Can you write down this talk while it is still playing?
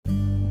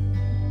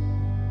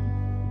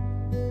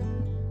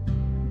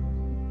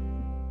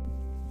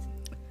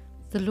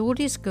The Lord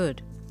is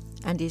good,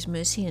 and His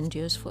mercy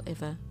endures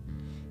forever.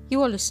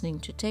 You are listening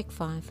to Take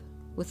 5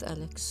 with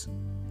Alex.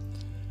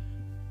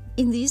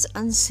 In these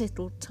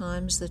unsettled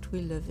times that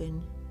we live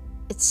in,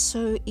 it's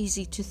so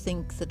easy to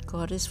think that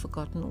God has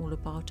forgotten all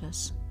about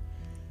us.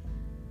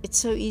 It's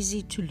so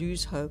easy to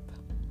lose hope.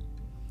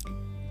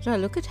 But I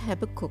look at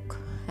Habakkuk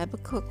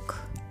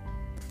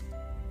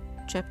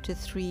chapter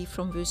 3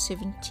 from verse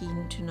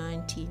 17 to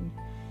 19.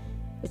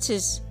 It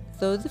says,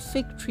 "Though the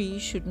fig tree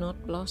should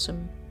not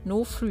blossom,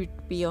 nor fruit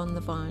be on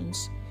the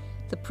vines,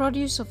 the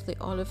produce of the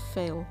olive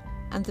fail,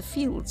 and the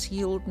fields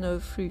yield no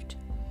fruit.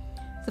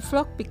 The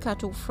flock be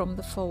cut off from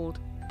the fold,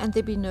 and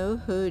there be no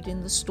herd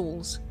in the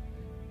stalls.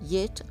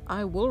 Yet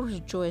I will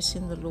rejoice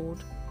in the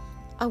Lord.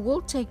 I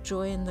will take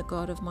joy in the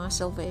God of my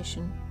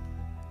salvation.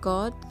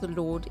 God, the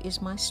Lord,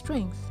 is my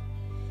strength.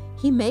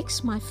 He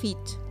makes my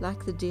feet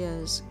like the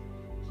deer's.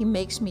 He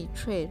makes me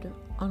tread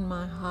on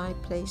my high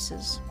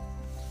places."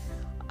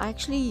 I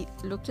actually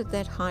looked at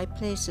that high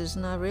places,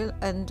 and I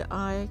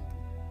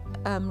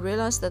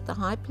realized that the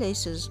high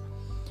places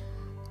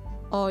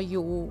are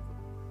your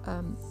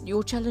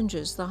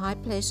challenges. The high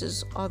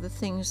places are the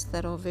things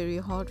that are very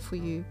hard for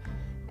you,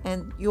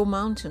 and your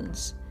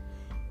mountains.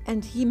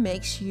 And He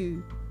makes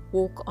you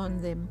walk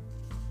on them.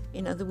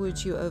 In other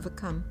words, you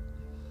overcome.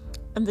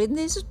 And then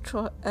there's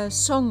a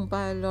song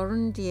by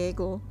Lauren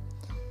Daigle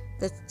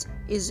that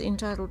is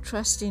entitled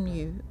 "Trust in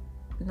You."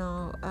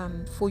 Now,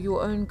 for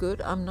your own good,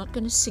 I'm not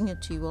going to sing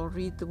it to you. I'll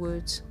read the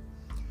words.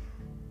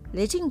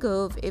 "Letting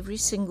go of every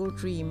single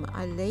dream,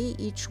 I lay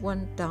each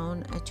one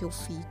down at your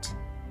feet.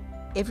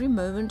 Every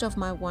moment of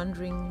my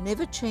wandering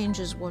never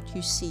changes what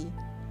you see.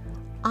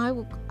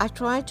 I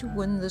try to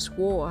win this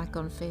war, I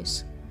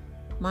confess.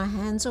 My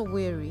hands are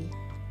weary.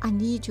 I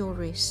need your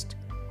rest.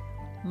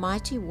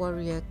 Mighty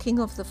warrior, king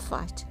of the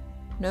fight,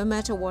 no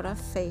matter what I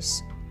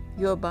face,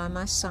 you're by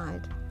my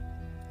side.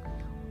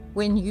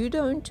 When you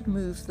don't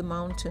move the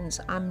mountains,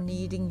 I'm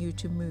needing you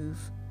to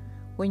move.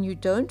 When you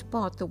don't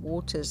part the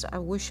waters, I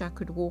wish I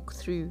could walk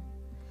through.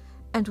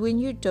 And when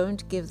you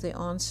don't give the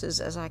answers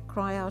as I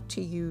cry out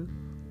to you,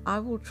 I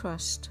will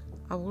trust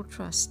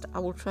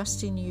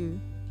in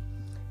you.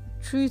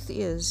 Truth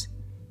is,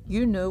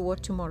 you know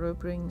what tomorrow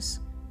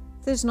brings.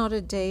 There's not a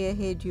day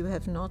ahead you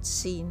have not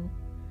seen.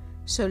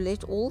 So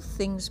let all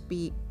things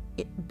be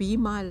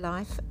my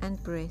life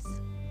and breath.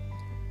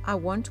 I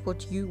want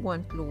what you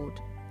want,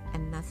 Lord,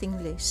 and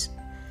nothing less."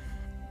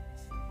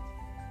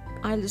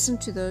 I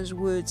listened to those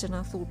words and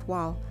I thought,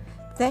 wow,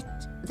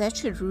 that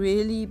should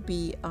really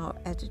be our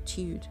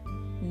attitude.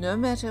 No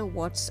matter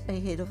what's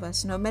ahead of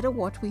us, no matter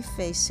what we're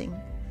facing,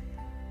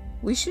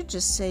 we should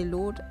just say,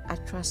 "Lord, I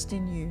trust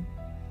in you."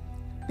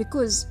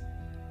 Because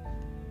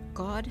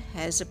God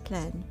has a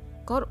plan.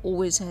 God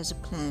always has a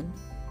plan.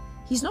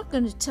 He's not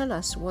going to tell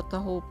us what the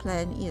whole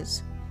plan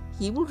is.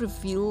 He will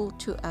reveal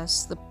to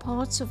us the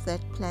parts of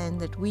that plan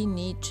that we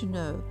need to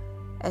know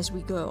as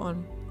we go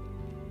on.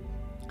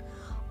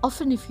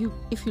 Often if you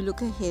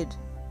look ahead,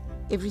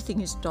 everything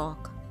is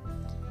dark.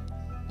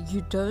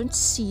 You don't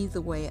see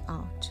the way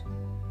out.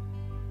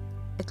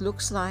 It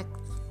looks like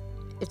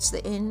it's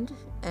the end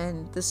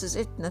and this is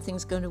it,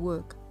 nothing's going to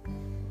work.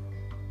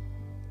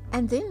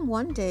 And then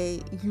one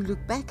day you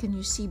look back and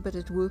you see, but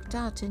it worked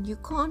out, and you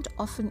can't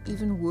often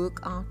even work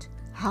out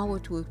how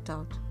it worked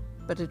out,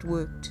 but it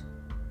worked.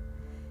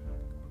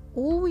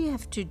 All we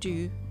have to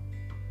do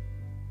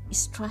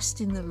is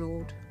trust in the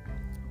Lord,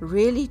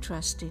 really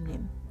trust in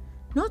Him.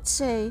 Not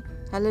say,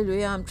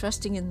 "Hallelujah, I'm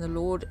trusting in the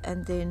Lord,"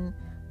 and then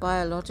buy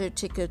a lotto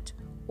ticket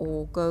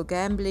or go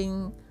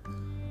gambling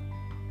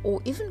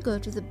or even go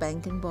to the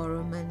bank and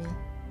borrow money.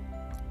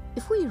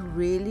 If we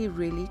really,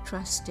 really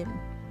trust Him,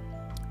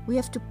 we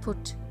have to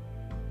put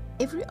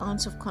every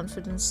ounce of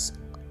confidence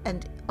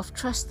and of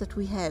trust that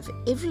we have,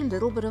 every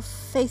little bit of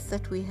faith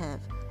that we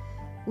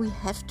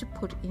have to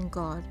put in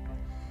God.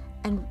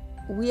 And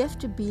we have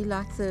to be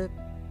like the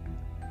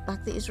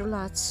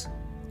Israelites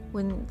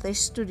when they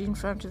stood in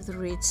front of the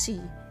Red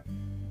Sea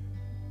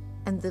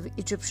and the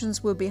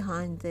Egyptians were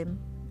behind them,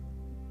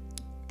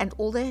 and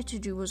all they had to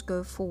do was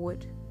go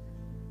forward.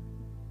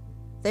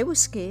 They were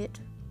scared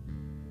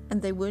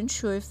and they weren't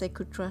sure if they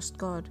could trust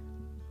God,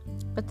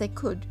 but they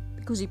could,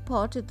 because He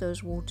parted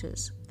those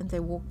waters and they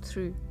walked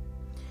through.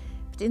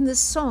 But in this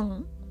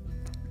song,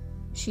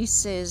 she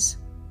says,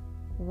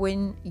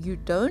 "When you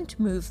don't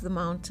move the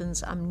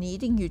mountains, I'm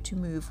needing you to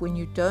move. When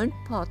you don't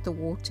part the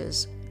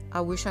waters, I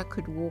wish I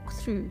could walk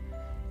through.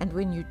 And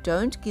when you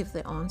don't give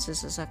the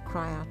answers as I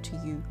cry out to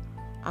you,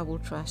 I will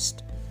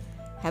trust."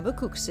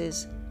 Habakkuk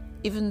says,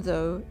 even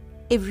though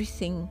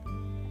everything,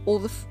 all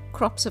the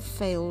crops have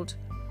failed,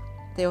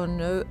 there are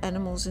no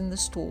animals in the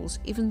stalls,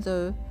 even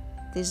though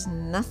there's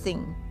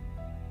nothing,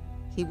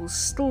 he will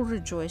still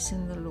rejoice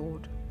in the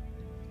Lord.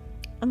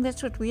 And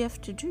that's what we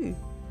have to do.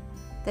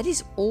 That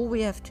is all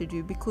we have to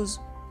do, because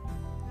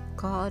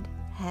God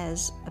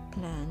has a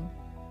plan.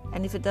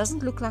 And if it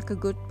doesn't look like a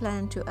good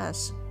plan to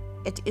us,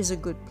 it is a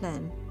good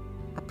plan.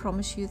 I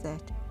promise you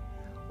that.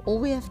 All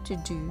we have to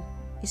do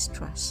is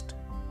trust.